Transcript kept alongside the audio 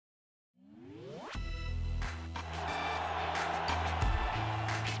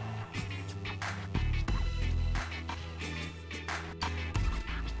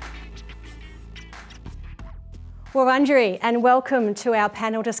Wurundjeri, and welcome to our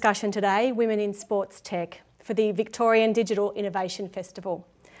panel discussion today, Women in Sports Tech, for the Victorian Digital Innovation Festival.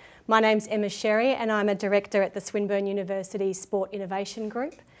 My name's Emma Sherry and I'm a Director at the Swinburne University Sport Innovation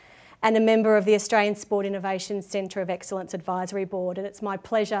Group and a member of the Australian Sport Innovation Centre of Excellence Advisory Board, and it's my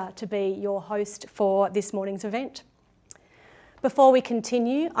pleasure to be your host for this morning's event. Before we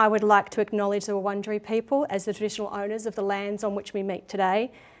continue, I would like to acknowledge the Wurundjeri people as the traditional owners of the lands on which we meet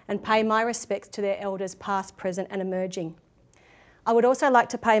today and pay my respects to their elders past, present and emerging. I would also like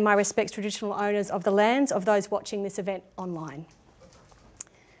to pay my respects to traditional owners of the lands of those watching this event online.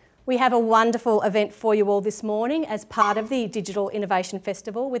 We have a wonderful event for you all this morning as part of the Digital Innovation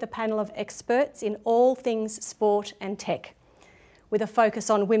Festival with a panel of experts in all things sport and tech, with a focus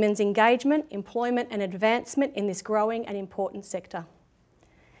on women's engagement, employment and advancement in this growing and important sector.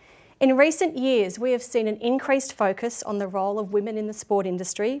 In recent years, we have seen an increased focus on the role of women in the sport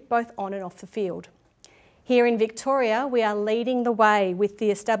industry, both on and off the field. Here in Victoria, we are leading the way with the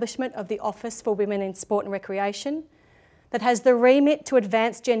establishment of the Office for Women in Sport and Recreation that has the remit to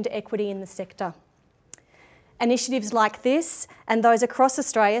advance gender equity in the sector. Initiatives like this and those across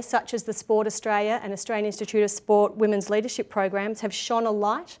Australia, such as the Sport Australia and Australian Institute of Sport Women's Leadership Programs, have shone a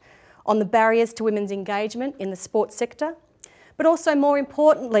light on the barriers to women's engagement in the sports sector, but also, more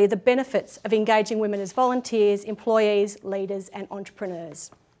importantly, the benefits of engaging women as volunteers, employees, leaders and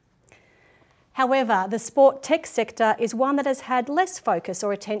entrepreneurs. However, the sport tech sector is one that has had less focus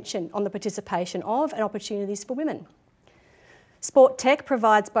or attention on the participation of and opportunities for women. Sport tech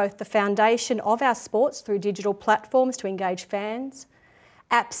provides both the foundation of our sports through digital platforms to engage fans,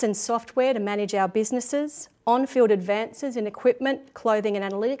 apps and software to manage our businesses, on-field advances in equipment, clothing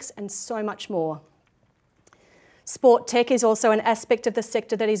and analytics, and so much more. Sport tech is also an aspect of the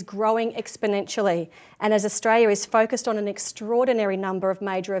sector that is growing exponentially, and as Australia is focused on an extraordinary number of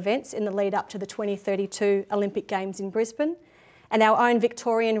major events in the lead up to the 2032 Olympic Games in Brisbane and our own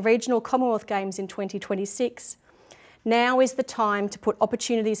Victorian Regional Commonwealth Games in 2026, now is the time to put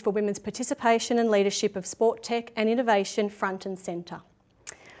opportunities for women's participation and leadership of sport tech and innovation front and centre.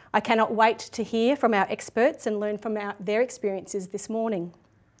 I cannot wait to hear from our experts and learn from their experiences this morning.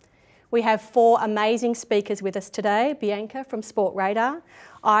 We have four amazing speakers with us today: Bianca from Sport Radar,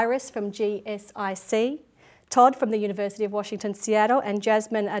 Iris from GSIC, Todd from the University of Washington, Seattle, and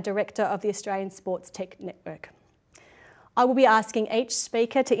Jasmine, a Director of the Australian Sports Tech Network. I will be asking each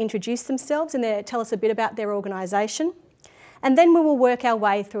speaker to introduce themselves and tell us a bit about their organisation, and then we will work our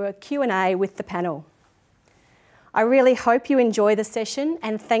way through a Q&A with the panel. I really hope you enjoy the session,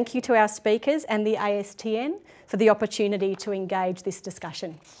 and thank you to our speakers and the ASTN for the opportunity to engage this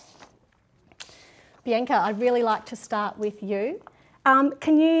discussion. Bianca, I'd really like to start with you.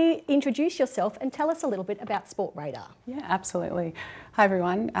 Can you introduce yourself and tell us a little bit about Sport Radar? Yeah, absolutely. Hi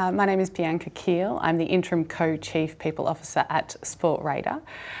everyone, my name is Bianca Keel. I'm the Interim Co-Chief People Officer at Sport Radar.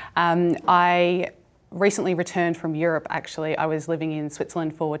 I recently returned from Europe actually. I was living in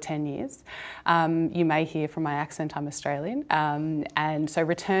Switzerland for 10 years. You may hear from my accent I'm Australian. And so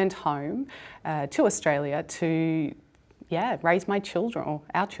returned home to Australia to raise my children, or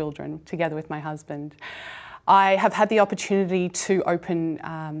our children, together with my husband. I have had the opportunity to open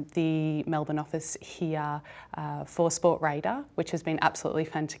the Melbourne office here for Sport Radar, which has been absolutely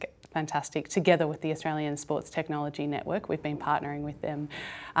fantastic. Together with the Australian Sports Technology Network, we've been partnering with them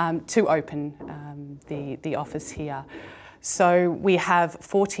to open the office here. So we have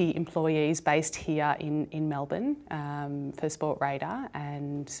 40 employees based here in Melbourne for Sport Radar,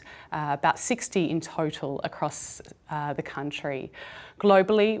 and about 60 in total across the country.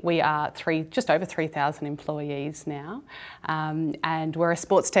 Globally, we are just over 3,000 employees now, and we're a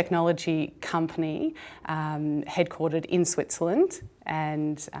sports technology company headquartered in Switzerland,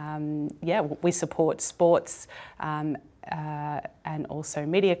 and we support sports and also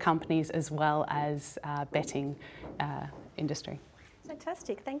media companies as well as betting industry.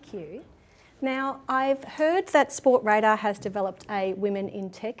 Fantastic, thank you. Now, I've heard that Sport Radar has developed a Women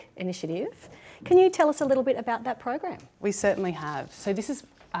in Tech initiative. Can you tell us a little bit about that program? We certainly have. So this is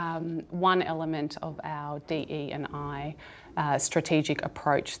one element of our DE&I strategic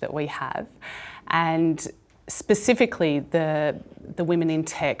approach that we have, and specifically the Women in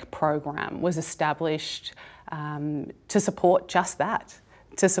Tech program was established to support just that,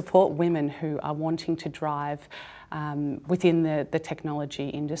 to support women who are wanting to drive within the technology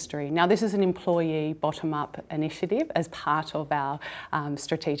industry. Now, this is an employee bottom-up initiative as part of our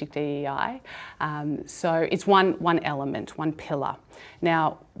strategic DEI. So it's one element, one pillar.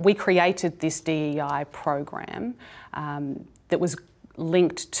 Now, we created this DEI program that was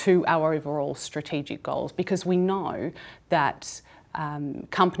linked to our overall strategic goals, because we know that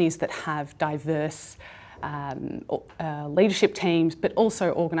companies that have diverse leadership teams, but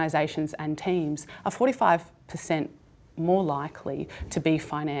also organisations and teams are 45% more likely to be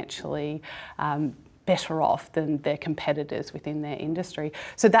financially better off than their competitors within their industry.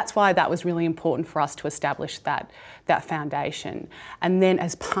 So that's why that was really important for us to establish that foundation. And then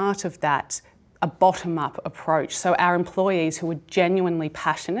as part of that, a bottom-up approach. So our employees who were genuinely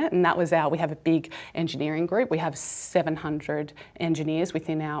passionate, and that was we have a big engineering group. We have 700 engineers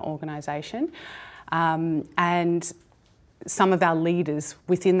within our organisation. And some of our leaders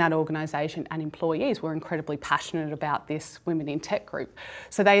within that organisation and employees were incredibly passionate about this Women in Tech group.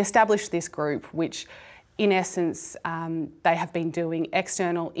 So they established this group, which in essence, they have been doing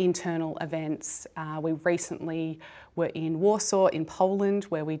external, internal events. We recently were in Warsaw in Poland,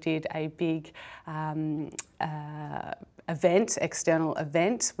 where we did a big external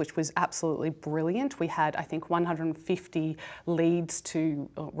event, which was absolutely brilliant. We had, I think, 150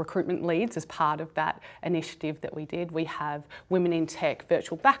 recruitment leads as part of that initiative that we did. We have Women in Tech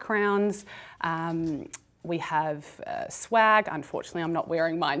virtual backgrounds. We have swag. Unfortunately, I'm not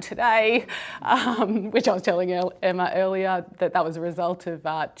wearing mine today, which I was telling Emma earlier that was a result of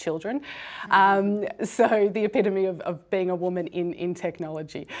children. So the epitome of being a woman in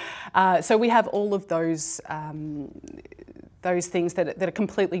technology. So we have all of those things that are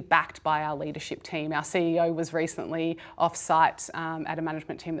completely backed by our leadership team. Our CEO was recently off-site at a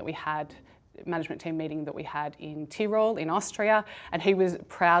management team meeting that we had in Tyrol in Austria, and he was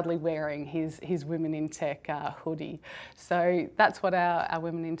proudly wearing his Women in Tech hoodie. So that's what our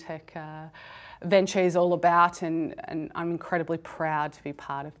Women in Tech venture is all about, and I'm incredibly proud to be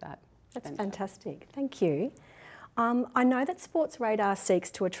part of that. That's venture. Fantastic, thank you. I know that Sports Radar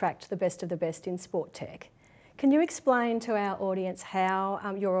seeks to attract the best of the best in sport tech. Can you explain to our audience how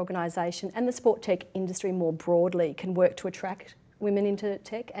your organisation and the sport tech industry more broadly can work to attract women into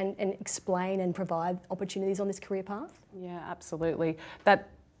tech and explain and provide opportunities on this career path? Yeah, absolutely.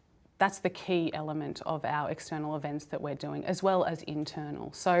 That's the key element of our external events that we're doing, as well as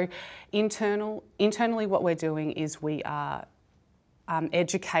internal. So internally what we're doing is we are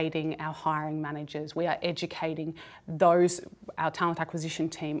educating our hiring managers. We are educating our talent acquisition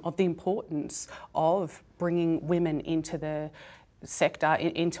team, of the importance of bringing women into the sector,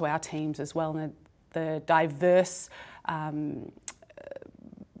 into our teams as well, and the diverse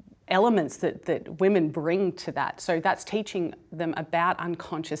elements that women bring to that. So that's teaching them about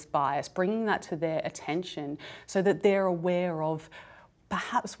unconscious bias, bringing that to their attention so that they're aware of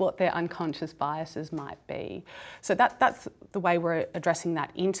perhaps what their unconscious biases might be. So that's the way we're addressing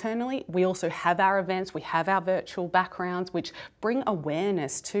that internally. We also have our events, we have our virtual backgrounds, which bring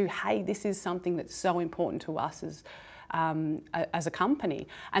awareness to, hey, this is something that's so important to us as a company.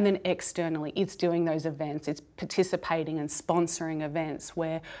 And then externally, it's doing those events, it's participating and sponsoring events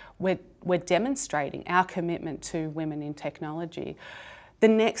where we're demonstrating our commitment to women in technology. The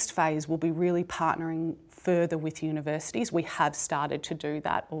next phase will be really partnering further with universities. We have started to do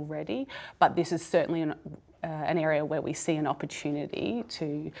that already, but this is certainly an area where we see an opportunity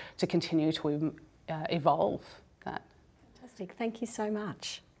to continue to evolve that. Fantastic, thank you so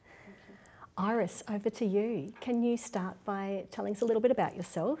much. Iris, over to you. Can you start by telling us a little bit about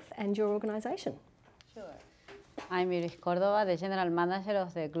yourself and your organisation? Sure. I'm Iris Cordova, the General Manager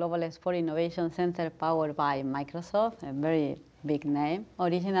of the Global Sport Innovation Center powered by Microsoft, a very big name.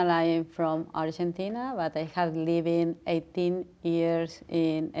 Originally, I'm from Argentina, but I have lived 18 years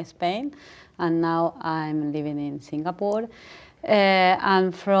in Spain, and now I'm living in Singapore.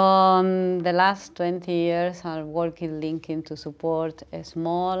 And from the last 20 years, I'm working linking to support a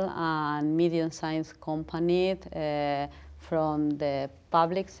small and medium-sized company from the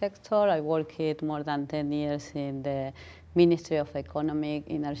public sector. I worked more than 10 years in the Ministry of Economy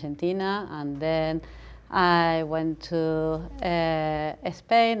in Argentina, and then I went to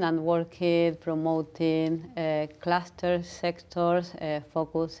Spain and worked promoting cluster sectors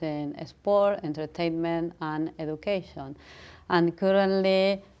focused in sport, entertainment, and education. And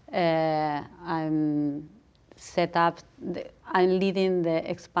currently, I'm leading the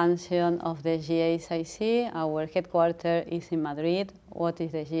expansion of the GSIC. Our headquarters is in Madrid. What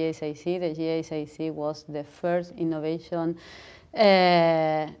is the GSIC? The GSIC was the first innovation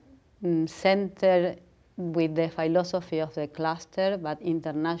center with the philosophy of the cluster, but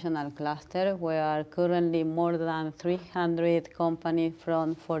international cluster, where currently more than 300 companies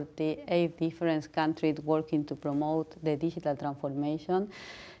from 48 different countries working to promote the digital transformation.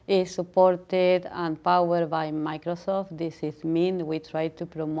 Is supported and powered by Microsoft. This means we try to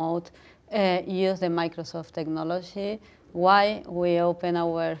promote use the Microsoft technology. Why we opened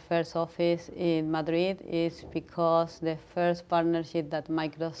our first office in Madrid is because the first partnership that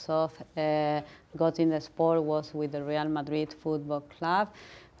Microsoft got in the sport was with the Real Madrid Football Club.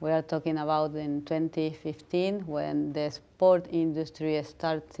 We are talking about in 2015 when the sport industry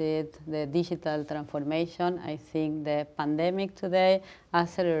started the digital transformation. I think the pandemic today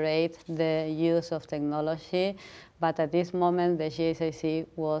accelerates the use of technology, but at this moment the GSIC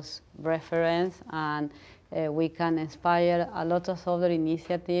was reference, and we can inspire a lot of other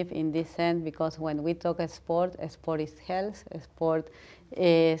initiatives in this sense, because when we talk sport is health, sport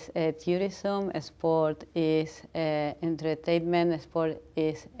is tourism, sport is entertainment, sport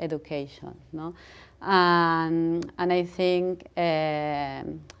is education, no? And I think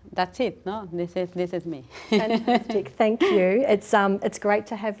that's it, no? This is me. Fantastic, thank you. It's great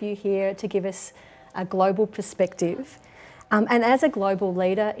to have you here to give us a global perspective. And as a global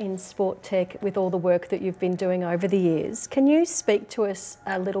leader in sport tech, with all the work that you've been doing over the years, can you speak to us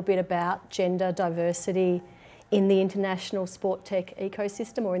a little bit about gender diversity in the international sport tech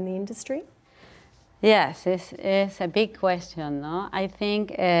ecosystem or in the industry? Yes, it's a big question, no? I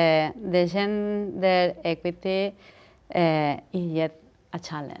think the gender equity is yet a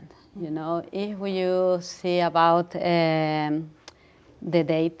challenge. You know, if you see about the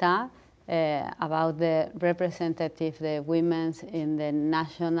data, about the representative, the women in the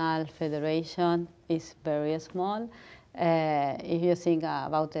national federation is very small. If you think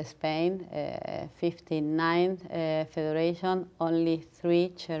about Spain, 59 federation, only 3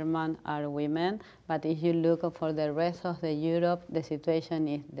 chairmen are women. But if you look for the rest of the Europe, the situation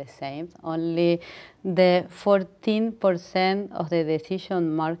is the same. Only the 14% of the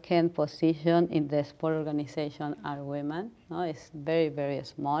decision-making position in the sport organization are women. No, it's very, very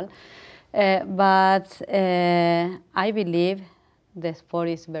small. But I believe the sport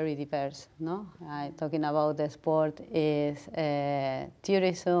is very diverse, no? Talking about the sport is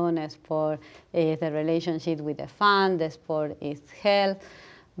tourism, sport is the relationship with the fan, the sport is health,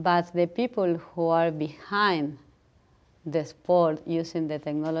 but the people who are behind the sport using the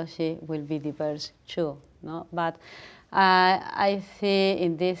technology will be diverse too, no? But I see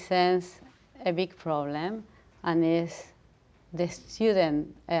in this sense a big problem, and is the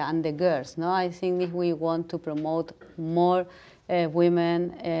student and the girls, no? I think if we want to promote more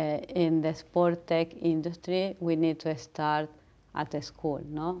women in the sport tech industry, we need to start at the school,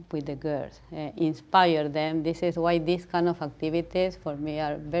 no? With the girls, inspire them. This is why these kind of activities for me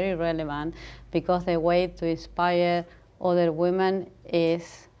are very relevant, because the way to inspire other women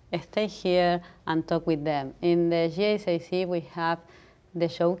is stay here and talk with them. In the GSIC, we have the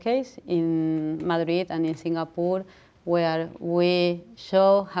showcase in Madrid and in Singapore, where we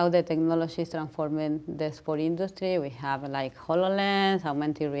show how the technology is transforming the sport industry. We have like HoloLens,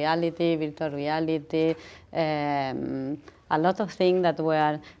 augmented reality, virtual reality, a lot of things that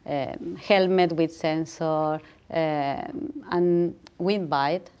were helmet with sensor, and we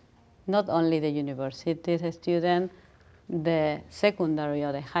invite not only the university students, the secondary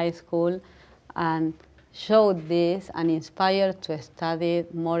or the high school, and show this and inspire to study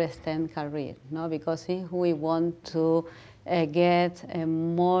more STEM career, no? Because if we want to get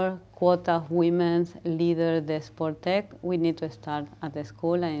more quota of women leader the sport tech, we need to start at the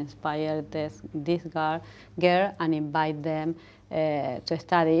school and inspire this girl and invite them to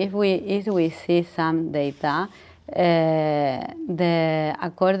study. If we see some data,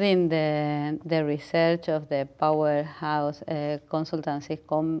 according the research of the powerhouse consultancy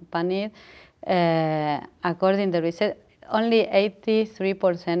company, according to research, only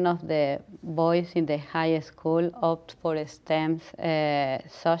 83% of the boys in the high school opt for STEM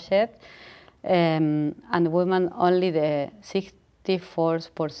subject, and women only the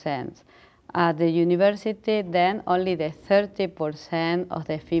 64%. At the university, then only the 30% of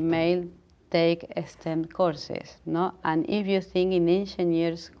the female take STEM courses, no? And if you think in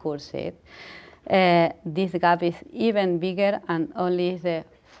engineers courses, this gap is even bigger, and only the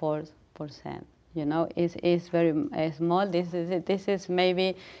 4%. You know, it's very small. This is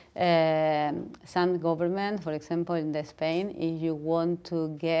maybe some government, for example, in Spain, if you want to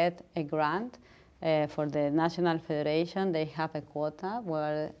get a grant for the national federation, they have a quota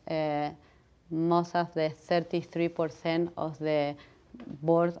where most of the 33% of the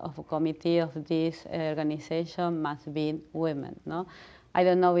board of a committee of this organization must be women, no? I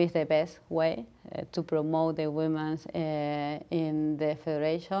don't know if it's the best way to promote the women in the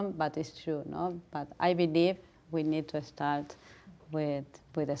federation, but it's true, no? But I believe we need to start with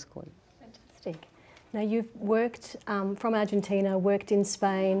the school. Fantastic. Now you've worked from Argentina, worked in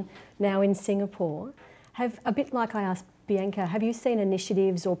Spain, now in Singapore. Have, a bit like I asked Bianca, have you seen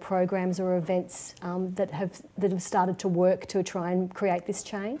initiatives or programs or events that have started to work to try and create this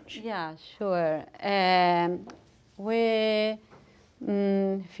change? Yeah, sure. We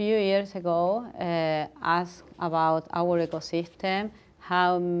few years ago asked about our ecosystem,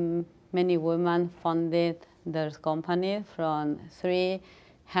 how many women funded their company. From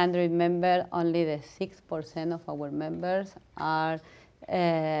 300 members, only the 6% of our members are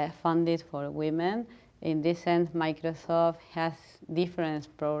funded for women. In this sense, Microsoft has different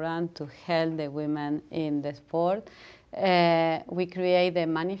programs to help the women in the sport. We create a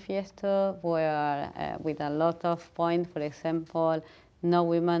manifesto where, with a lot of points, for example, no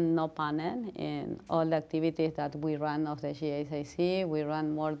women, no panel, in all the activities that we run of the GSAC. We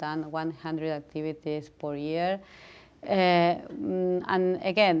run more than 100 activities per year. And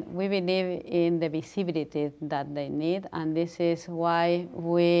again, we believe in the visibility that they need, and this is why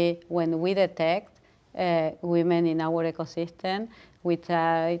when we detect women in our ecosystem, we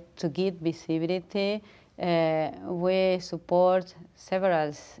try to give visibility. We support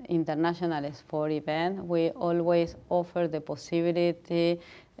several international sport events. We always offer the possibility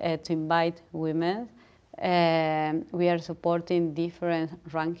to invite women. We are supporting different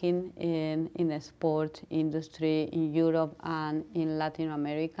rankings in the sport industry in Europe and in Latin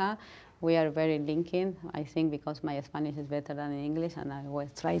America. We are very linking, I think, because my Spanish is better than in English, and I always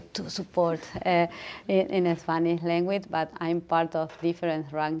try to support in a Spanish language, but I'm part of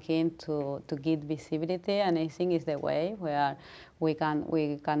different rankings to give visibility, and I think it's the way where we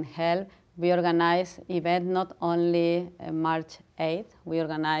can help. We organize events not only March 8th, we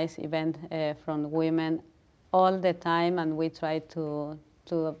organize events from women all the time, and we try to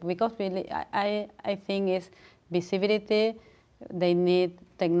because really, I think it's visibility. They need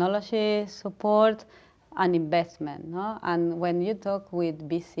technology support and investment, no? And when you talk with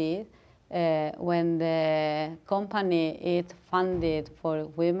VC, when the company is funded for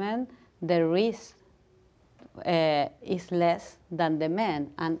women, the risk is less than the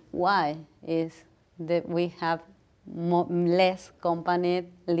men. And why is that we have less company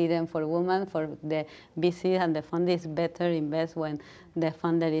leading for women? For the VC and the fund is better invest when the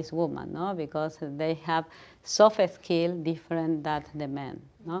funder is woman, no? Because they have soft skill different than the men,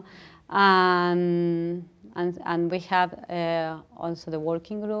 no? And we have also the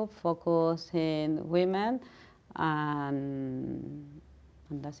working group focused in women, and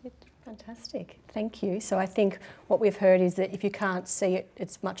that's it. Fantastic, thank you. So I think what we've heard is that if you can't see it,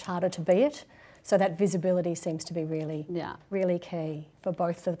 it's much harder to be it. So that visibility seems to be really key for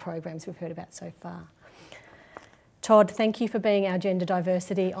both of the programs we've heard about so far. Todd, thank you for being our gender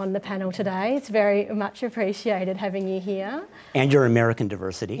diversity on the panel today. It's very much appreciated having you here. And your American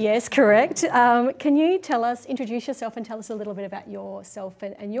diversity. Yes, correct. Can you introduce yourself and tell us a little bit about yourself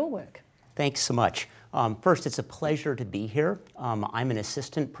and your work? Thanks so much. First, it's a pleasure to be here. I'm an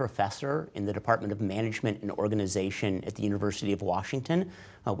assistant professor in the Department of Management and Organization at the University of Washington,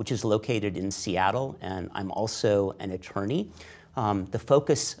 which is located in Seattle, and I'm also an attorney. The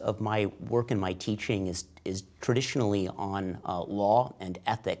focus of my work and my teaching is traditionally on law and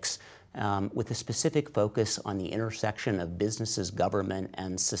ethics, with a specific focus on the intersection of businesses, government,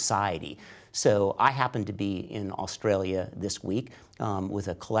 and society. So I happen to be in Australia this week with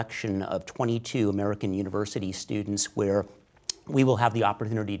a collection of 22 American university students where we will have the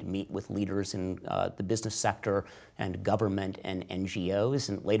opportunity to meet with leaders in the business sector and government and NGOs.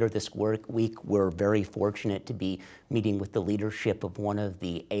 And later this week, we're very fortunate to be meeting with the leadership of one of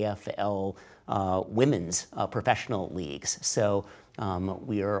the AFL women's professional leagues. So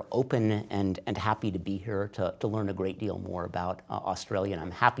we are open and happy to be here to learn a great deal more about Australia. And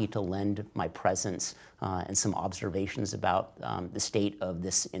I'm happy to lend my presence and some observations about the state of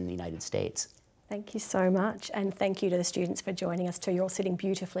this in the United States. Thank you so much, and thank you to the students for joining us too. You're all sitting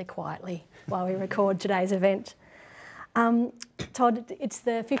beautifully quietly while we record today's event. Todd, it's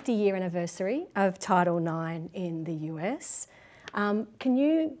the 50-year anniversary of Title IX in the US. Can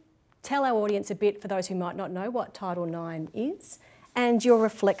you tell our audience a bit, for those who might not know, what Title IX is and your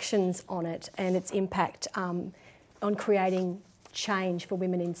reflections on it and its impact on creating change for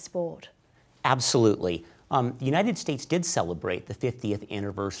women in sport? Absolutely. The United States did celebrate the 50th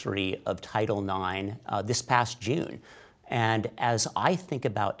anniversary of Title IX this past June. And as I think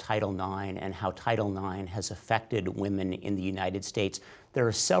about Title IX and how Title IX has affected women in the United States, there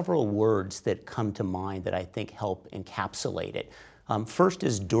are several words that come to mind that I think help encapsulate it. First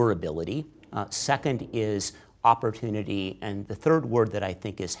is durability. Second is opportunity. And the third word that I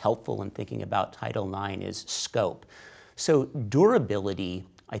think is helpful in thinking about Title IX is scope. So durability,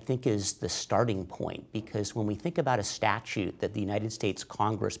 I think, is the starting point, because when we think about a statute that the United States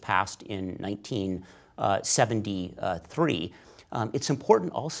Congress passed in 19 1973. It's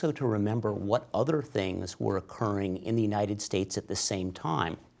important also to remember what other things were occurring in the United States at the same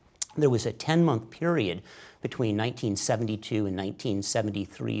time. There was a 10-month period between 1972 and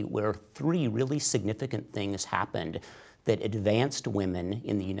 1973 where three really significant things happened that advanced women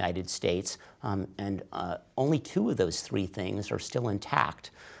in the United States, and only two of those three things are still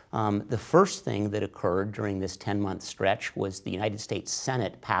intact. The first thing that occurred during this 10-month stretch was the United States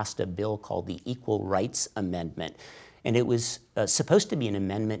Senate passed a bill called the Equal Rights Amendment. And it was supposed to be an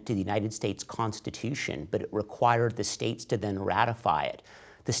amendment to the United States Constitution, but it required the states to then ratify it.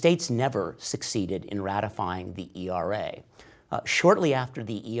 The states never succeeded in ratifying the ERA. Shortly after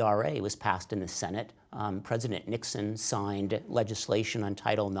the ERA was passed in the Senate, President Nixon signed legislation on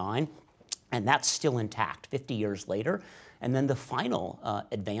Title IX, and that's still intact 50 years later. And then the final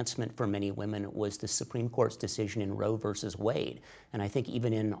advancement for many women was the Supreme Court's decision in Roe versus Wade. And I think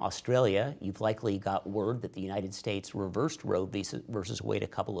even in Australia, you've likely got word that the United States reversed Roe versus Wade a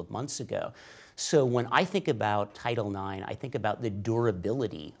couple of months ago. So when I think about Title IX, I think about the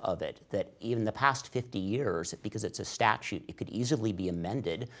durability of it, that even the past 50 years, because it's a statute, it could easily be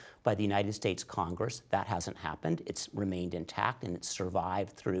amended by the United States Congress. That hasn't happened. It's remained intact, and it's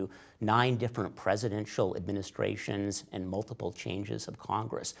survived through 9 different presidential administrations and multiple changes of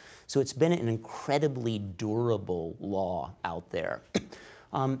Congress. So it's been an incredibly durable law out there.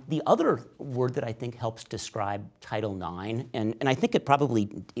 The other word that I think helps describe Title IX, and I think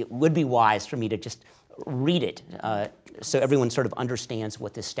it would be wise for me to just read it so everyone sort of understands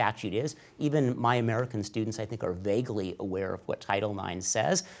what this statute is. Even my American students, I think, are vaguely aware of what Title IX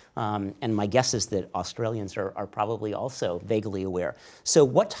says, and my guess is that Australians are probably also vaguely aware. So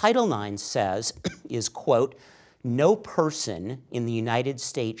what Title IX says is, quote, "No person in the United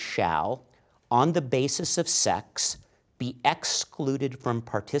States shall, on the basis of sex, be excluded from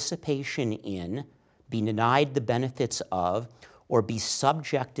participation in, be denied the benefits of, or be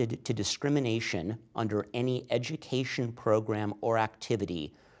subjected to discrimination under any education program or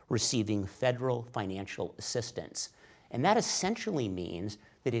activity receiving federal financial assistance." And that essentially means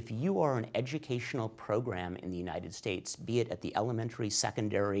that if you are an educational program in the United States, be it at the elementary,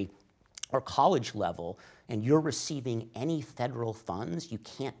 secondary, or college level, and you're receiving any federal funds, you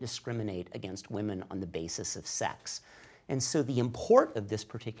can't discriminate against women on the basis of sex. And so the import of this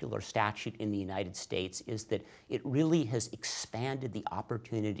particular statute in the United States is that it really has expanded the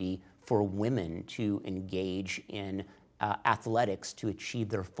opportunity for women to engage in athletics to achieve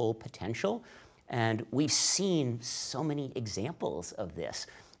their full potential. And we've seen so many examples of this.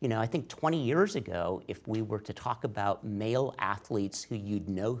 You know, I think 20 years ago, if we were to talk about male athletes who you'd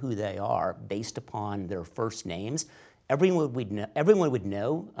know who they are based upon their first names, everyone would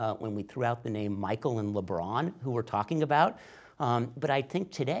know when we threw out the name Michael and LeBron, who we're talking about. But I think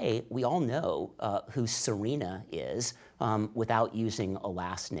today we all know who Serena is without using a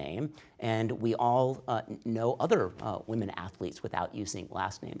last name. And we all know other women athletes without using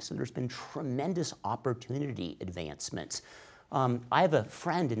last names. So there's been tremendous opportunity advancements. I have a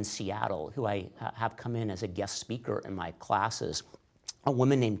friend in Seattle who I have come in as a guest speaker in my classes, a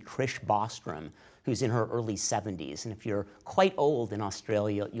woman named Trish Bostrom, who's in her early 70s. And if you're quite old in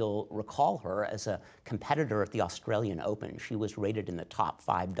Australia, you'll recall her as a competitor at the Australian Open. She was rated in the top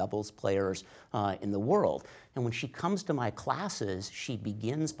 5 doubles players in the world. And when she comes to my classes, she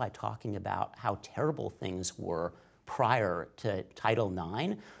begins by talking about how terrible things were prior to Title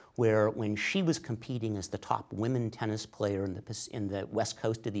IX, where when she was competing as the top women tennis player in the West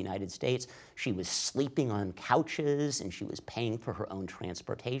Coast of the United States, she was sleeping on couches and she was paying for her own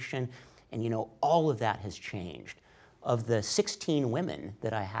transportation. And you know, all of that has changed. Of the 16 women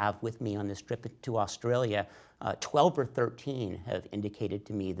that I have with me on this trip to Australia, 12 or 13 have indicated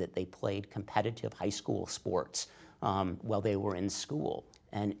to me that they played competitive high school sports while they were in school.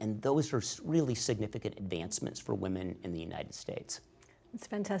 And those are really significant advancements for women in the United States. It's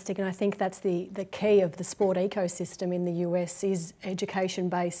fantastic, and I think that's the key of the sport ecosystem in the US is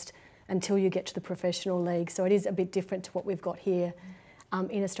education-based until you get to the professional league. So it is a bit different to what we've got here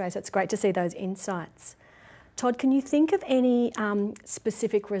in Australia. So it's great to see those insights. Todd, can you think of any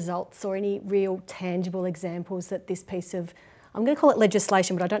specific results or any real tangible examples that this piece of, I'm going to call it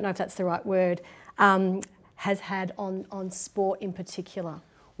legislation, but I don't know if that's the right word, has had on sport in particular?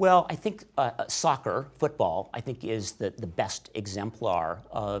 Well, I think soccer, football, I think is the best exemplar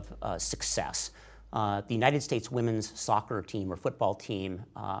of success. The United States women's soccer team or football team,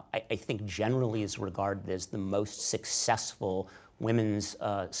 I think generally is regarded as the most successful women's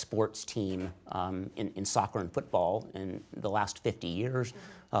sports team in soccer and football in the last 50 years.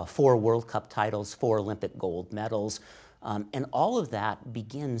 4 World Cup titles, 4 Olympic gold medals. And all of that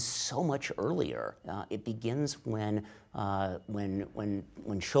begins so much earlier. It begins when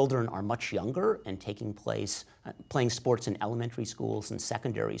children are much younger and playing sports in elementary schools and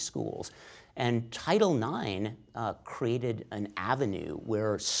secondary schools. And Title IX created an avenue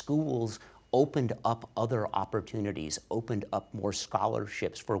where schools opened up other opportunities, opened up more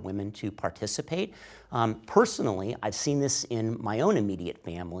scholarships for women to participate. Personally, I've seen this in my own immediate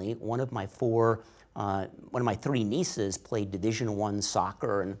family. One of my three nieces played Division I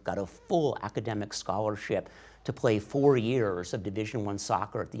soccer and got a full academic scholarship to play 4 years of Division I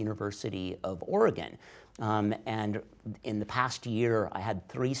soccer at the University of Oregon. And in the past year, I had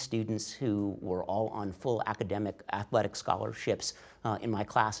 3 students who were all on full academic athletic scholarships in my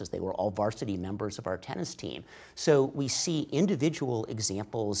classes. They were all varsity members of our tennis team. So we see individual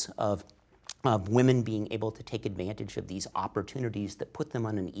examples of women being able to take advantage of these opportunities that put them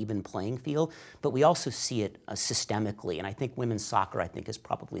on an even playing field, but we also see it systemically, and I think women's soccer, is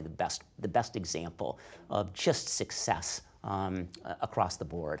probably the best example of just success across the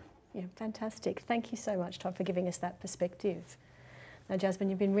board. Yeah, fantastic. Thank you so much, Todd, for giving us that perspective. Now, Jasmine,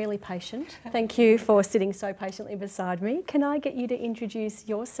 you've been really patient. Thank you for sitting so patiently beside me. Can I get you to introduce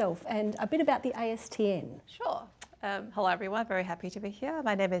yourself and a bit about the ASTN? Sure. Hello everyone, very happy to be here.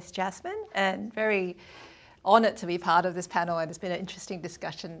 My name is Jasmine and very honoured to be part of this panel, and it's been an interesting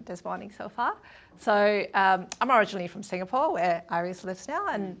discussion this morning so far. So I'm originally from Singapore, where Iris lives now,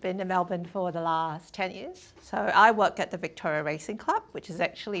 and been in Melbourne for the last 10 years. So I work at the Victorian Racing Club, which is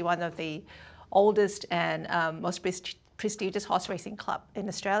actually one of the oldest and most prestigious horse racing club in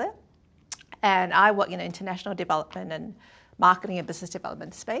Australia. And I work in international development and marketing and business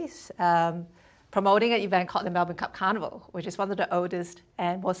development space. Promoting an event called the Melbourne Cup Carnival, which is one of the oldest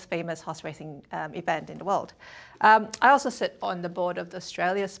and most famous horse racing event in the world. I also sit on the board of the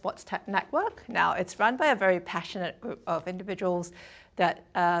Australia Sportstech Network. Now, it's run by a very passionate group of individuals that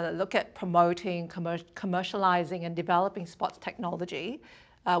look at promoting, commercializing and developing sports technology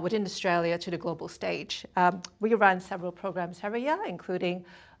within Australia to the global stage. We run several programs every year, including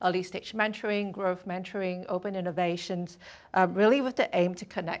early stage mentoring, growth mentoring, open innovations, really with the aim to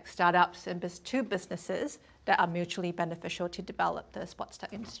connect startups and to businesses that are mutually beneficial to develop the sports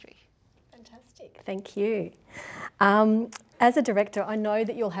tech industry. Fantastic, thank you. As a director, I know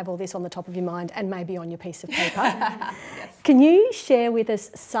that you'll have all this on the top of your mind and maybe on your piece of paper. Yes. Can you share with us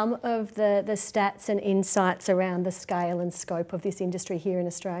some of the stats and insights around the scale and scope of this industry here in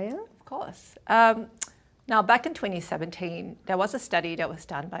Australia? Of course. Now, back in 2017, there was a study that was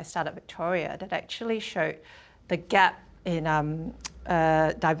done by Startup Victoria that actually showed the gap in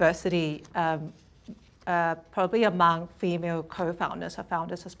diversity probably among female co-founders or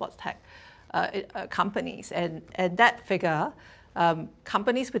founders of sports tech companies. And that figure,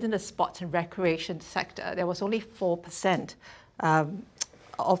 companies within the sports and recreation sector, there was only 4%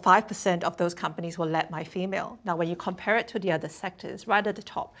 or 5% of those companies were led by female. Now, when you compare it to the other sectors, right at the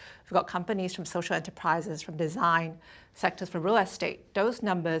top, we've got companies from social enterprises, from design sectors, from real estate. Those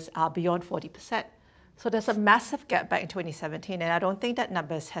numbers are beyond 40%. So there's a massive gap back in 2017, and I don't think that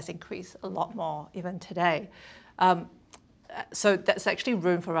numbers has increased a lot more even today. So that's actually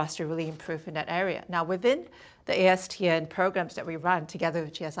room for us to really improve in that area. Now, within the ASTN programs that we run together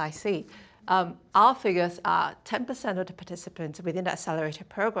with GSIC, our figures are 10% of the participants within the accelerator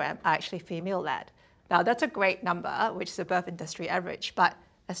program are actually female-led. Now, that's a great number, which is above industry average, but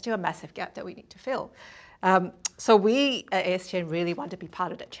there's still a massive gap that we need to fill. So we at ASTN really want to be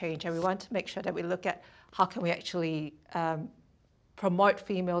part of that change, and we want to make sure that we look at how can we actually promote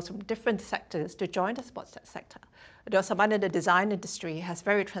females from different sectors to join the sports tech sector. There's someone in the design industry has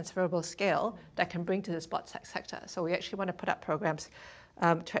very transferable skill that can bring to the sports tech sector. So we actually want to put up programs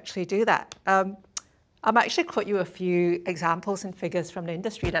to actually do that. I'll actually quote you a few examples and figures from the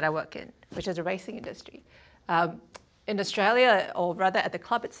industry that I work in, which is the racing industry. In Australia, or rather at the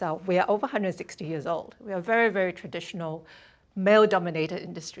club itself, we are over 160 years old. We are a very, very traditional, male-dominated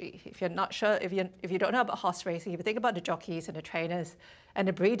industry. If you're not sure, if you don't know about horse racing, if you think about the jockeys and the trainers and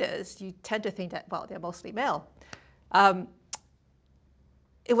the breeders, you tend to think that, well, they're mostly male.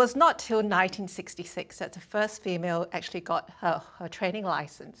 It was not till 1966 that the first female actually got her training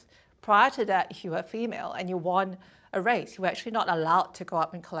license. Prior to that, if you were a female and you won a race, you were actually not allowed to go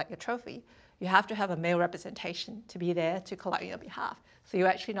up and collect your trophy. You have to have a male representation to be there to collect on your behalf. So you're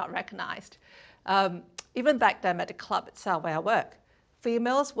actually not recognized. Even back then at the club itself where I work,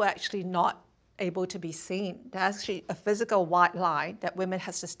 females were actually not able to be seen. There's actually a physical white line that women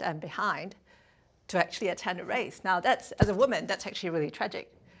has to stand behind to actually attend a race. Now, that's, as a woman, that's actually really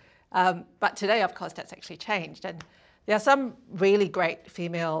tragic. But today, of course, that's actually changed. And there are some really great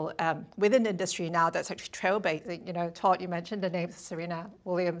female within the industry now that's actually trailblazing. You know, Todd, you mentioned the name of Serena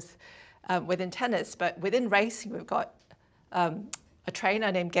Williams within tennis, but within racing, we've got a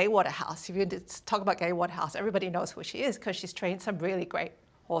trainer named Gay Waterhouse. If you talk about Gay Waterhouse, everybody knows who she is because she's trained some really great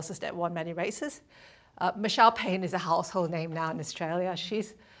horses that won many races. Michelle Payne is a household name now in Australia.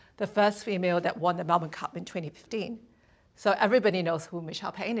 She's the first female that won the Melbourne Cup in 2015. So everybody knows who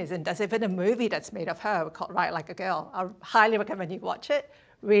Michelle Payne is, and there's even a movie that's made of her called Ride Like a Girl. I highly recommend you watch it.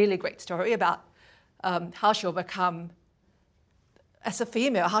 Really great story about how she overcome, as a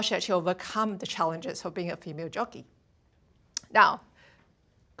female, how she actually overcome the challenges of being a female jockey. Now,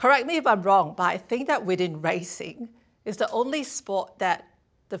 correct me if I'm wrong, but I think that within racing, it's the only sport that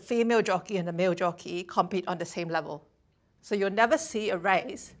the female jockey and the male jockey compete on the same level. So you'll never see a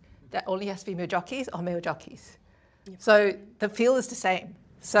race that only has female jockeys or male jockeys. So the field is the same.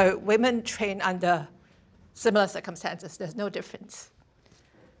 So women train under similar circumstances. There's no difference.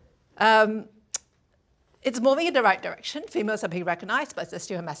 It's moving in the right direction. Females are being recognized, but there's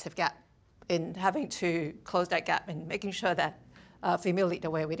still a massive gap in having to close that gap and making sure that female lead the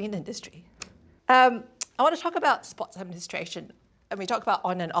way within the industry. I want to talk about sports administration, and we talk about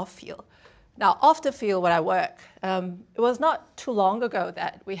on and off field. Now, off the field where I work, it was not too long ago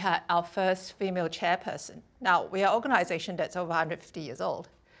that we had our first female chairperson. Now, we are an organization that's over 150 years old,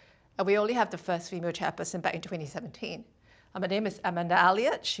 and we only have the first female chairperson back in 2017. Her name is Amanda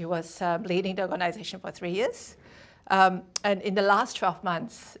Elliott. She was leading the organization for 3 years. And in the last 12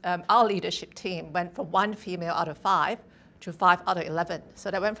 months, our leadership team went from 1 female out of 5 to 5 out of 11.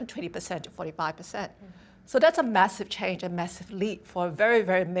 So that went from 20% to 45%. So that's a massive change, a massive leap for a very,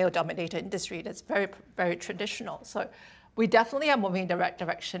 very male-dominated industry that's very, very traditional. So we definitely are moving in the right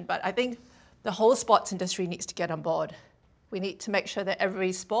direction, but I think the whole sports industry needs to get on board. We need to make sure that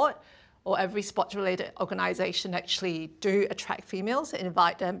every sport or every sports-related organization actually do attract females and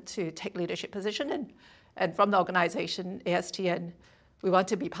invite them to take leadership position. And from the organization, ASTN, we want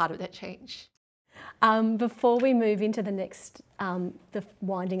to be part of that change. Before we move into the next, the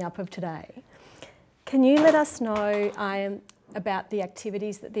winding up of today, can you let us know about the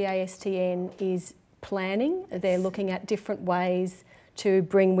activities that the ASTN is planning? They're looking at different ways to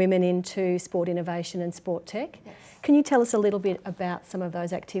bring women into sport innovation and sport tech. Yes. Can you tell us a little bit about some of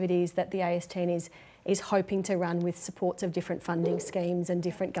those activities that the ASTN is hoping to run with supports of different funding schemes and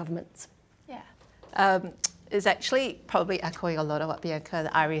different governments? Yeah, it's actually probably echoing a lot of what Bianca,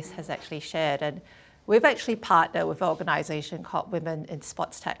 the Iris, has actually shared. And we've actually partnered with an organisation called Women in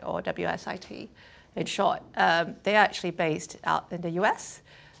Sportstech, or WSIT in short. They are actually based out in the US.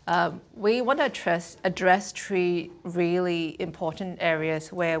 We want to address 3 really important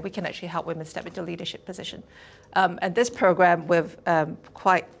areas where we can actually help women step into leadership position. And this program we've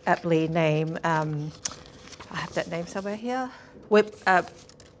quite aptly named, I have that name somewhere here, with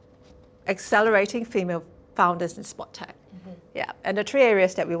Accelerating Female Founders in Sport Tech. Mm-hmm. Yeah, and the 3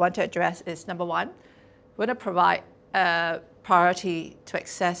 areas that we want to address is, number 1, we want to provide priority to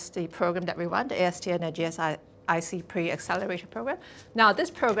access the program that we run, the ASTN and GSIC Pre-Accelerator Program. Now, this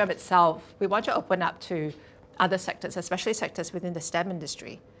program itself, we want to open up to other sectors, especially sectors within the STEM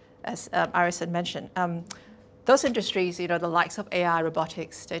industry, as Iris had mentioned. Those industries, you know, the likes of AI,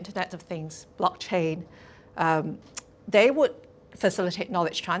 robotics, the Internet of Things, blockchain, they would facilitate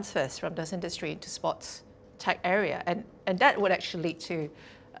knowledge transfers from those industries into sports tech area, and that would actually lead to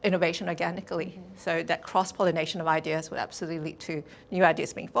innovation organically. Mm-hmm. So that cross-pollination of ideas would absolutely lead to new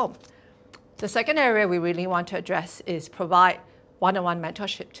ideas being formed. The second area we really want to address is provide one-on-one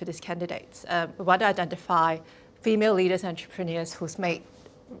mentorship to these candidates. We want to identify female leaders and entrepreneurs who's made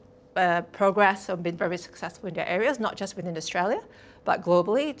progress or been very successful in their areas, not just within Australia, but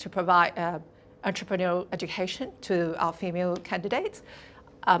globally, to provide entrepreneurial education to our female candidates,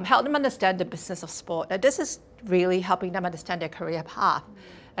 help them understand the business of sport. And this is really helping them understand their career path.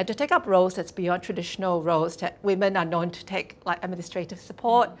 And to take up roles that's beyond traditional roles that women are known to take, like administrative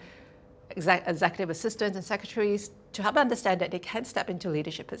support, executive assistants and secretaries, to help them understand that they can step into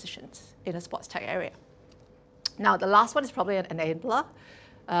leadership positions in a sports tech area. Now, the last one is probably an enabler.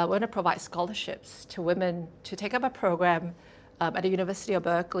 We're going to provide scholarships to women to take up a program at the University of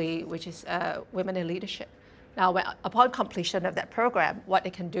Berkeley, which is Women in Leadership. Now, upon completion of that program, what they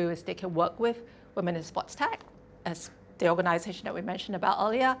can do is they can work with Women in Sports Tech, as the organization that we mentioned about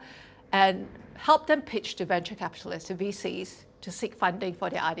earlier, and help them pitch to venture capitalists, to VCs, to seek funding for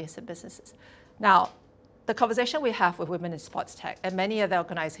their ideas and businesses. Now, the conversation we have with Women in Sports Tech and many other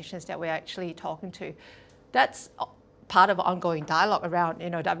organizations that we're actually talking to, that's part of an ongoing dialogue around, you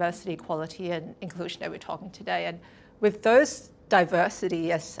know, diversity, equality, and inclusion that we're talking today. And with those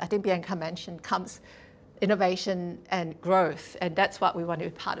diversity, as I think Bianca mentioned, comes innovation and growth, and that's what we want to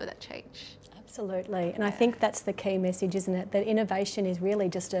be part of that change. Absolutely, and I think that's the key message, isn't it? That innovation is really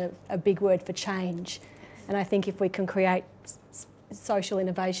just a big word for change. And I think if we can create social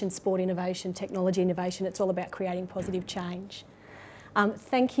innovation, sport innovation, technology innovation, it's all about creating positive change.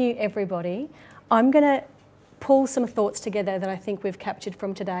 Thank you, everybody. I'm going to pull some thoughts together that I think we've captured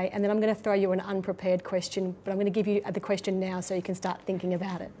from today, and then I'm going to throw you an unprepared question, but I'm going to give you the question now so you can start thinking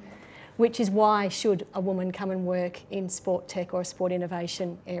about it, which is why should a woman come and work in sport tech or a sport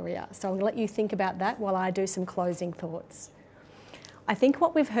innovation area? So I'm going to let you think about that while I do some closing thoughts. I think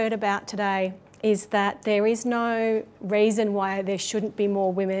what we've heard about today is that there is no reason why there shouldn't be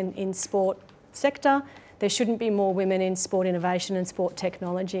more women in sport sector, there shouldn't be more women in sport innovation and sport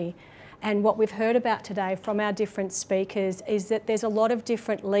technology. And what we've heard about today from our different speakers is that there's a lot of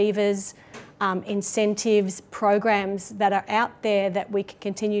different levers, incentives, programs that are out there that we can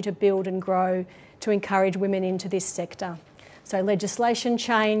continue to build and grow to encourage women into this sector. So legislation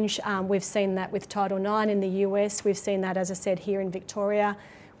change, we've seen that with Title IX in the US, we've seen that, as I said, here in Victoria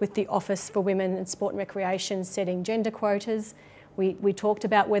with the Office for Women in Sport and Recreation setting gender quotas. We talked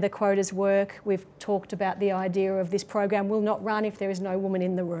about whether quotas work, we've talked about the idea of this program will not run if there is no woman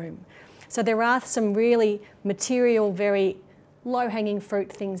in the room. So there are some really material, very low-hanging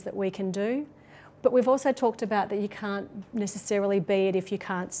fruit things that we can do. But we've also talked about that you can't necessarily be it if you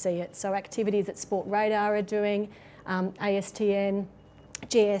can't see it. So activities that Sport Radar are doing, ASTN,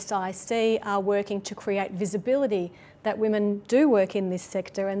 GSIC are working to create visibility that women do work in this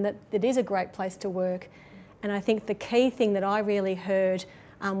sector and that it is a great place to work. And I think the key thing that I really heard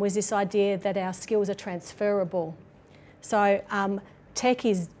was this idea that our skills are transferable. So tech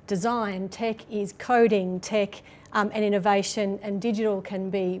is design, tech is coding, tech and innovation and digital can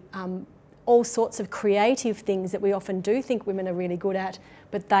be all sorts of creative things that we often do think women are really good at,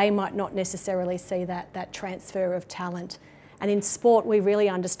 but they might not necessarily see that transfer of talent. And in sport, we really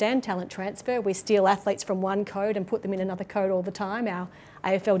understand talent transfer. We steal athletes from one code and put them in another code all the time. Our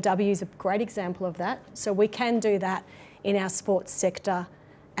AFLW is a great example of that. So we can do that in our sports sector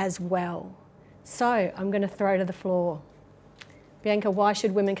as well. So I'm going to throw to the floor. Bianca, why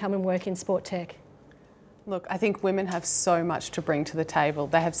should women come and work in sport tech? Look, I think women have so much to bring to the table.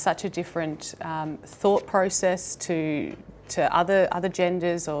 They have such a different thought process to other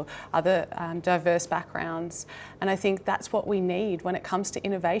genders or other diverse backgrounds. And I think that's what we need. When it comes to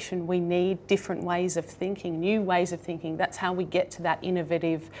innovation, we need different ways of thinking, new ways of thinking. That's how we get to that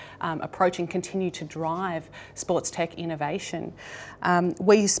innovative approach and continue to drive sports tech innovation.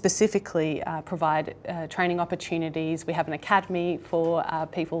 We specifically provide training opportunities. We have an academy for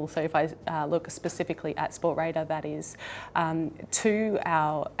people, so if I look specifically at Sport Radar, that is to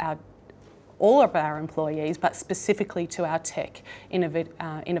all of our employees, but specifically to our tech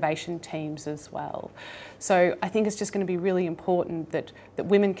innovation teams as well. So I think it's just going to be really important that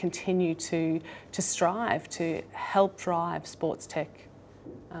women continue to strive to help drive sports tech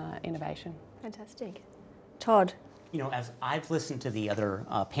innovation. Fantastic. Todd? You know, as I've listened to the other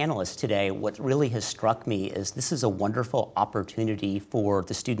panelists today, what really has struck me is this is a wonderful opportunity for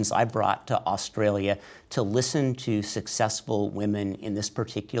the students I brought to Australia to listen to successful women in this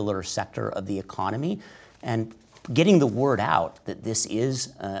particular sector of the economy and getting the word out that this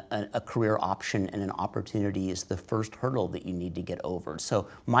is a career option and an opportunity is the first hurdle that you need to get over. So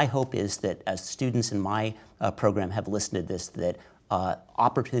my hope is that as students in my program have listened to this, that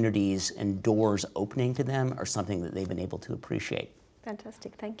opportunities and doors opening to them are something that they've been able to appreciate.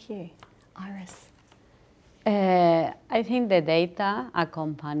 Fantastic, thank you. Iris? I think the data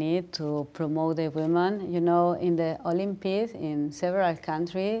accompany to promote the women. You know, in the Olympics, in several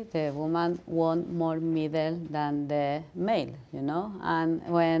countries, the woman won more medals than the male, you know. And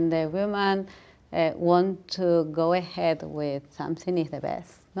when the women want to go ahead with something, is the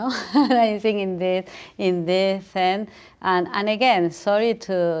best. No, I think in this sense, and again, sorry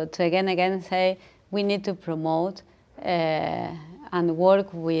to again say, we need to promote and work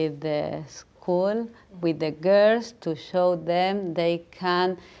with the school, with the girls to show them they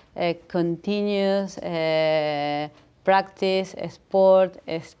can continue practice sport,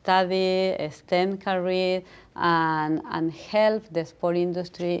 study, STEM career, and help the sport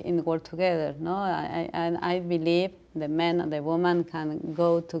industry in work together. No, and I believe the men and the woman can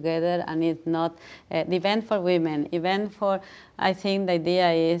go together, and it's not the event for women. Event for, I think the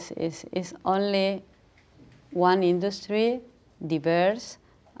idea is only one industry, diverse,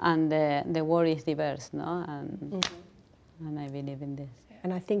 and the world is diverse, no? And, and I believe in this.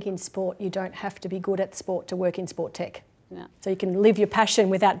 And I think in sport, you don't have to be good at sport to work in sport tech. Yeah. So you can live your passion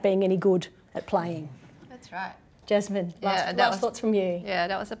without being any good at playing. That's right. Jasmine, last thoughts from you. Yeah,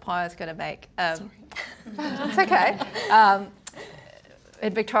 that was the point I was going to make. It's okay.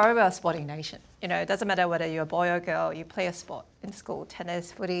 In Victoria, we're a sporting nation. You know, it doesn't matter whether you're a boy or girl, you play a sport in school,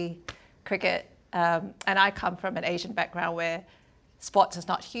 tennis, footy, cricket. And I come from an Asian background where sports is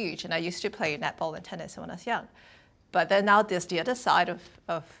not huge, and I used to play netball and tennis when I was young. But then now there's the other side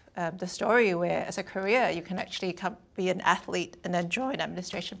of the story where as a career, you can actually be an athlete and then join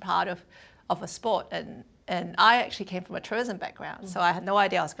administration part of a sport. And I actually came from a tourism background, so I had no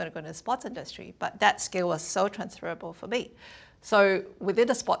idea I was going to go into the sports industry, but that skill was so transferable for me. So within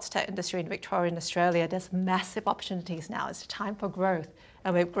the sports tech industry in Victoria and Australia, there's massive opportunities now. It's time for growth,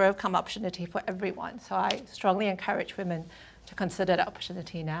 and with growth come opportunity for everyone. So I strongly encourage women to consider that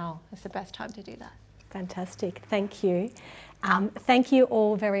opportunity now. It's the best time to do that. Fantastic, thank you. Thank you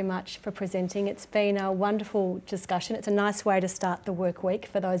all very much for presenting. It's been a wonderful discussion. It's a nice way to start the work week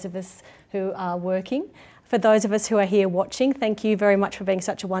for those of us who are working. For those of us who are here watching, thank you very much for being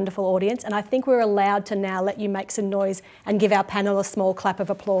such a wonderful audience. And I think we're allowed to now let you make some noise and give our panel a small clap of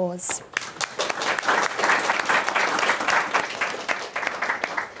applause.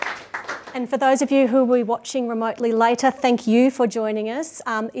 And for those of you who will be watching remotely later, thank you for joining us.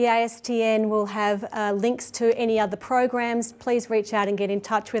 EASTN will have links to any other programs. Please reach out and get in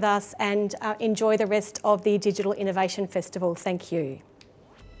touch with us, and enjoy the rest of the Digital Innovation Festival. Thank you.